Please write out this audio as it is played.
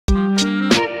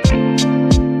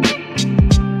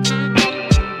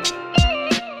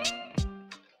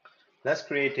Let's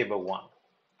create table 1.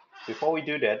 Before we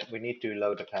do that, we need to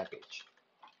load the package.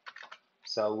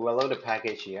 So we'll load the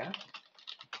package here.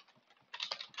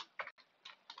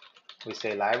 We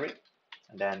say library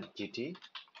and then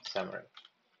gtsummary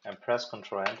and press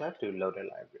Ctrl Enter to load the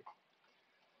library.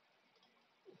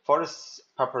 For the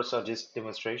purpose of this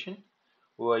demonstration,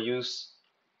 we will use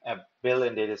a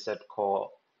built-in dataset called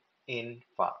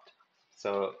infert.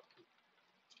 So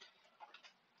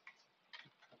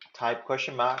type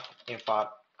 $infert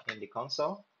in the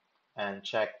console and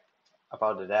check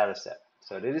about the dataset.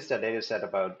 So this is the dataset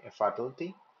about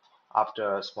infertility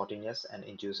after spontaneous and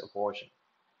induced abortion.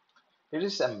 This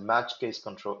is a match case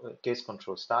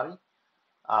control study,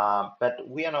 but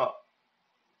we are not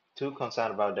too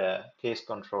concerned about the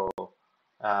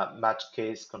match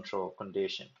case control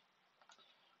condition.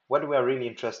 What we are really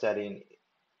interested in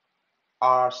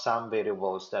are some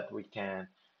variables that we can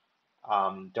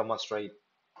demonstrate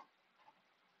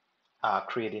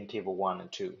creating table 1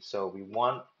 and 2. So we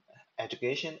want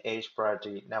education, age,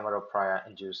 priority, number of prior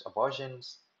induced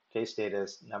abortions, case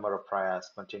status, number of prior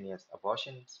spontaneous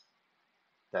abortions.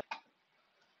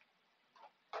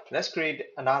 Let's create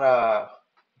another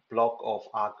block of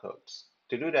R codes.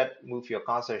 To do that, move your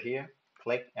cursor here,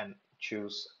 click and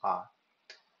choose R.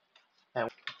 And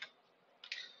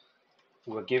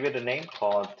we'll give it a name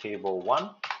called table 1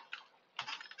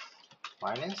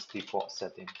 minus default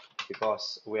setting,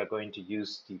 because we are going to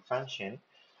use the function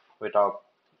without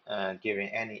giving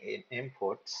any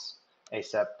inputs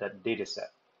except the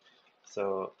dataset.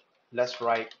 So let's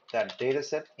write that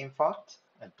dataset infert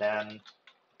and then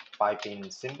pipe in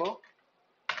symbol.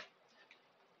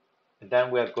 And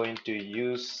then we are going to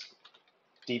use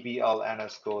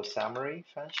dbl_summary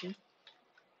function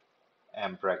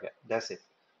and bracket. That's it.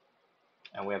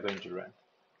 And we are going to run.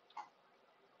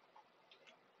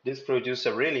 This produces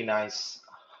a really nice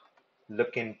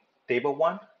looking table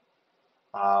 1,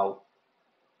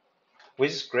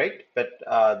 which is great, but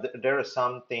there is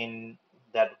something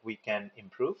that we can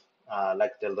improve,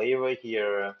 like the label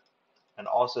here, and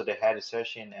also the head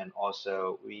assertion, and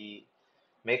also we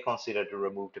may consider to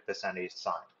remove the percentage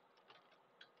sign.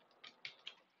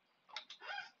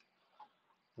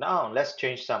 Now let's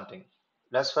change something.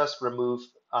 Let's first remove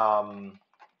the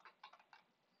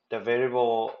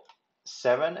variable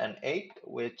 7 and 8,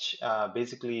 which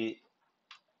basically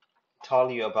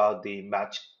tell you about the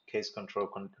match case control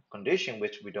condition,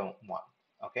 which we don't want.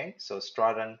 Okay, so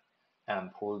stratton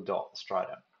and pull dot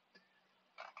stratton.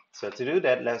 So to do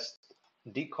that, let's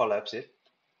decollapse it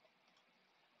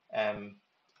and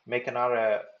make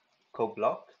another code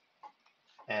block,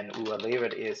 and we will label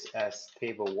it as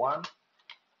table 1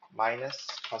 minus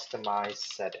customized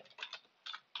setting.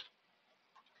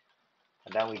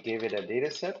 And then we give it a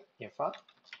dataset infert,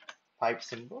 pipe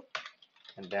symbol,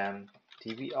 and then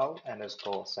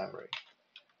dbl_summary.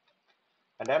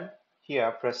 And then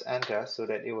here press enter so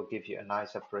that it will give you a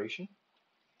nice separation.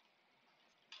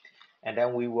 And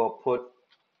then we will put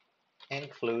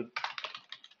include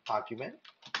argument.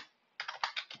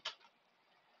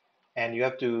 And you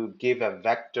have to give a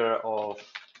vector of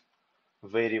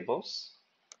variables.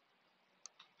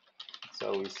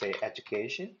 So we say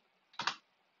education,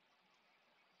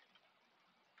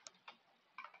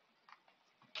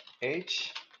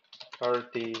 age,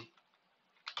 priority,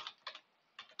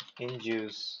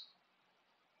 induce.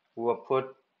 We will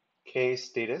put case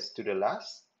status to the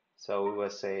last. So we will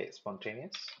say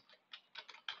spontaneous,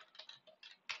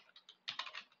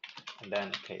 and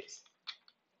then case.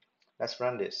 Let's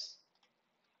run this.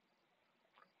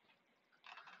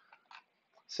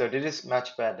 So this is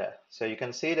much better. So you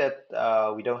can see that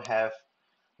we don't have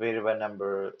variable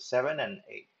number 7 and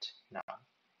 8 now.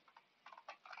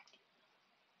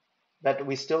 But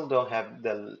we still don't have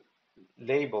the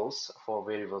labels for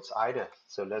variables either.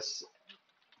 So let's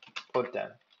put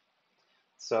them.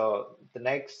 So the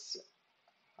next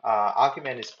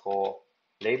argument is called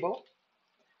label.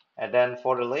 And then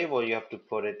for the label, you have to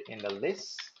put it in the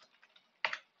list.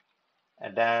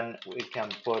 And then we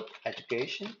can put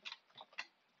education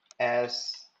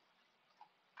as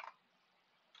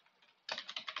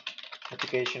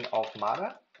education of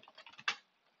mother,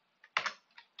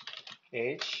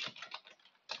 age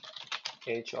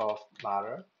of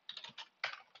mother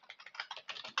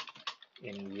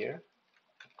in year,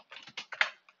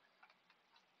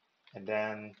 and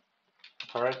then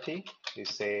priority, you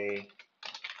say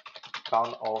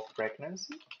count of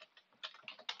pregnancy,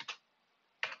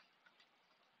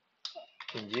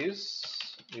 induce,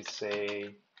 we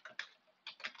say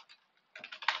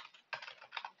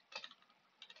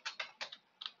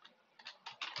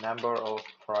number of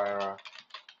prior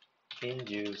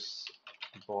induced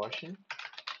abortion,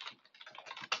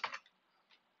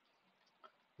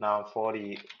 Now for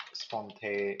the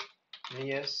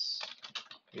spontaneous,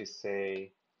 we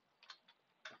say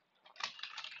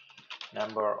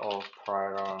number of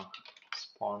prior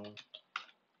spontaneous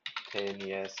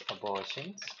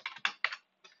abortions.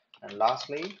 And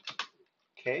lastly,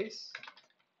 case,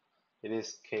 it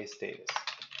is case status.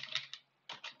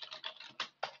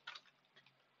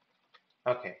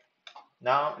 Okay,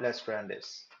 now let's run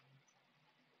this.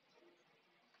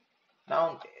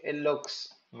 Now it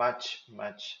looks much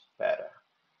better.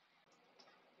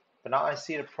 But now I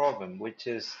see the problem, which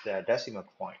is the decimal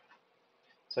point.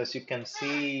 So as you can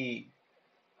see,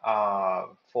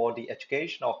 for the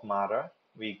education of mother,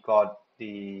 we got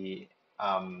the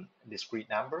discrete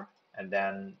number, and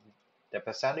then the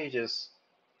percentages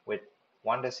with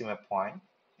 1 decimal point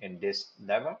in this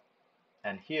level,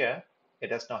 and here it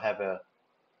does not have a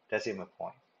decimal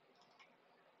point,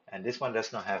 and this one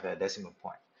does not have a decimal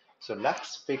point. So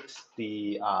let's fix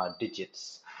the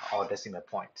digits or decimal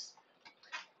points.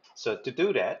 So to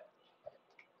do that,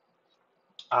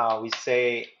 we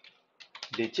say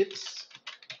digits,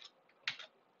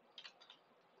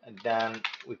 and then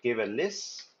we give a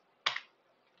list,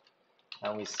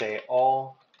 and we say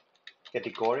all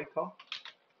categorical.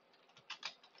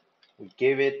 We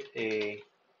give it a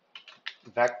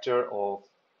vector of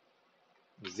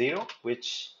 0,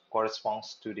 which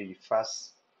corresponds to the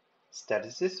first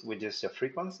statistic, which is the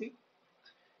frequency,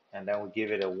 and then we give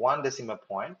it a 1 decimal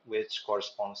point, which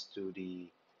corresponds to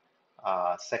the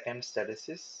second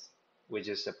statistic, which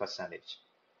is the percentage.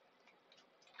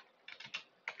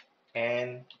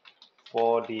 And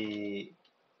for the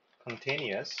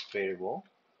continuous variable,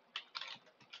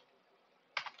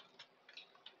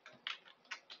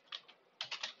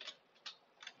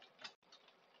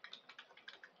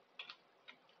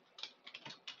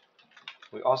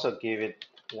 we also give it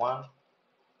 1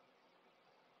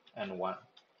 and 1.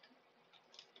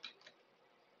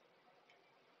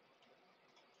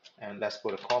 And let's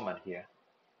put a comment here.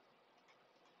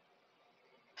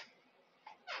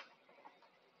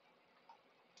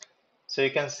 So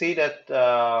you can see that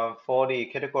for the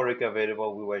categorical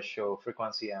variable, we will show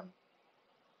frequency and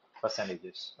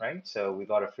percentages, right? So we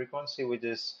got a frequency which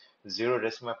is 0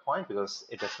 decimal point, because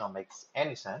it does not make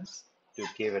any sense to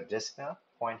give a decimal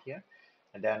point here.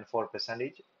 And then for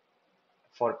percentages,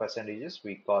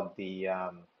 we got the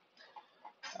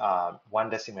 1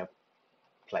 decimal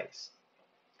place.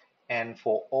 And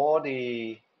for all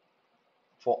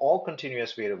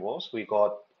continuous variables, we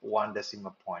got 1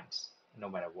 decimal points no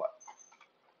matter what.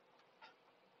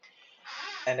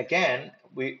 And again,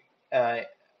 we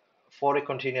for a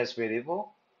continuous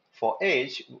variable, for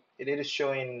age, it is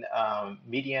showing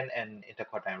median and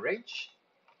interquartile range.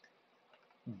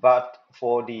 But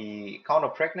for the count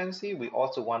of pregnancy, we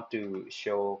also want to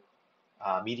show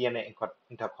median and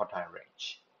interquartile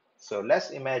range. So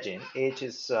let's imagine age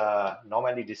is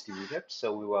normally distributed.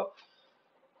 So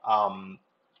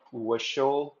we will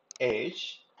show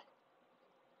age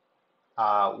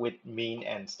with mean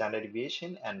and standard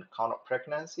deviation, and count of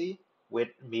pregnancy with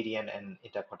median and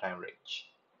interquartile range.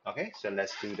 Okay, so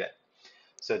let's do that.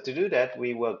 So to do that,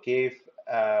 we will give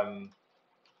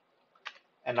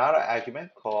another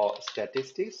argument called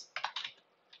statistics,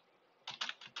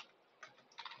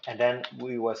 and then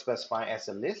we will specify as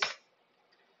a list,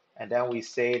 and then we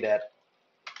say that,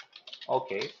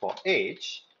 okay, for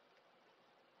age,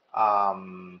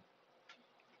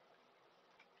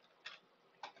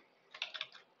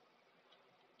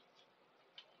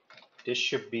 this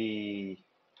should be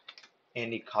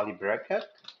in the curly bracket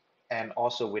and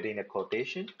also within a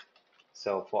quotation.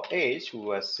 So for age, we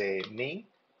will say mean,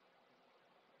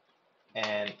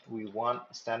 and we want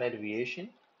standard deviation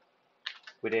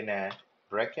within a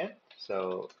bracket.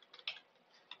 So,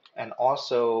 and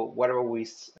also whatever we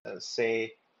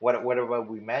say, whatever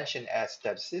we mention as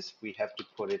statistics, we have to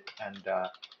put it under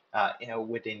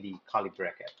within the curly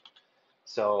bracket.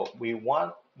 So we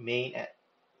want mean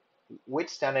with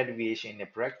standard deviation in the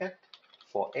bracket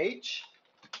for age,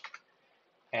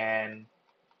 and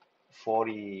for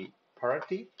the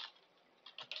parity,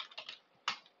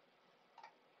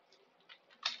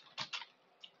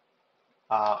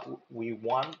 we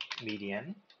want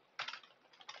median.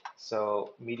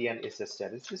 So median is a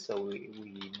statistic, so we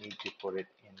need to put it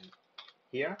in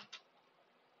here.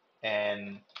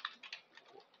 And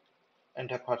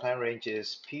interquartile range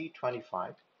is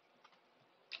P25.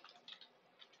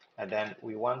 And then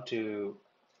we want to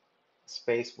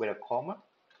space with a comma,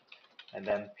 and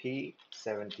then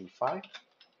P75.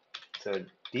 So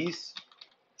these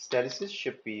statistics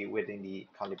should be within the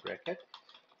curly bracket.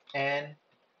 And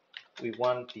we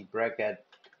want the bracket,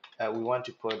 we want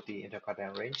to put the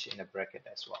interquartile range in a bracket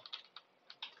as well.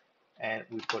 and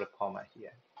we put a comma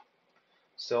here.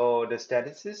 So the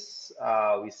statistics,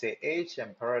 we say age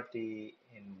and priority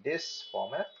in this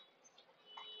format.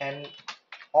 And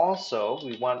also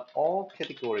we want all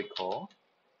categorical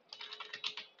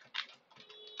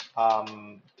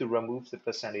to remove the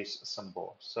percentage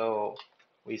symbol. So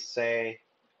we say,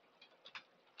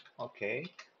 okay,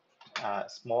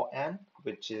 small n,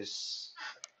 which is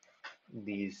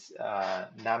these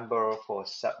number for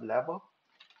sub level,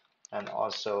 and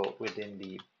also within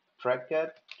the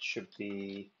bracket should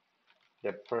be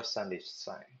the percentage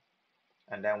sign,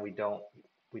 and then we don't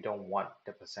want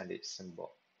the percentage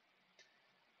symbol.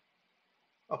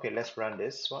 Okay, let's run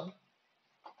this one.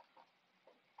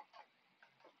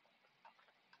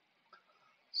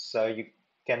 So you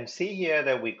can see here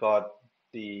that we got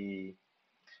the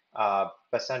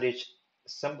percentage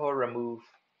symbol remove,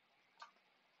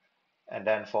 and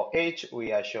then for age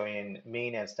we are showing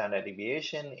mean and standard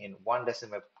deviation in 1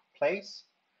 decimal place,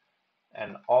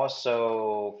 and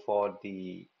also for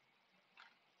the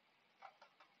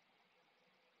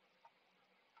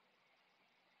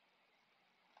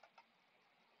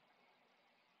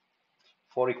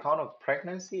count of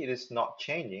pregnancy, it is not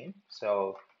changing,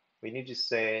 so we need to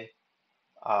say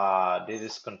this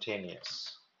is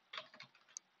continuous.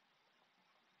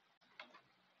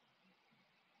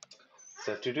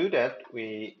 So to do that,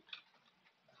 we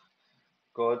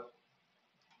go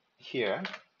here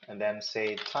and then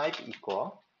say type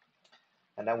equal,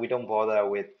 and then we don't bother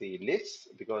with the list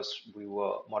because we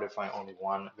will modify only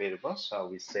one variable. So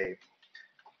we say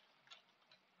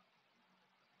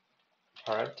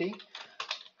priority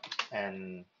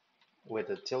and with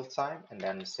a tilde sign, and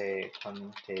then say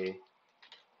continuous,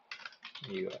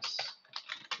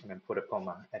 and then put a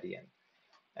comma at the end.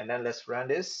 And then let's run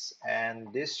this,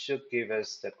 and this should give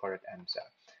us the correct answer.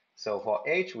 So for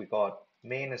age, we got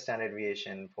mean and standard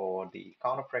deviation. For the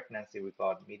count of pregnancy, we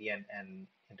got median and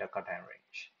interquartile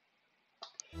range.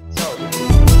 So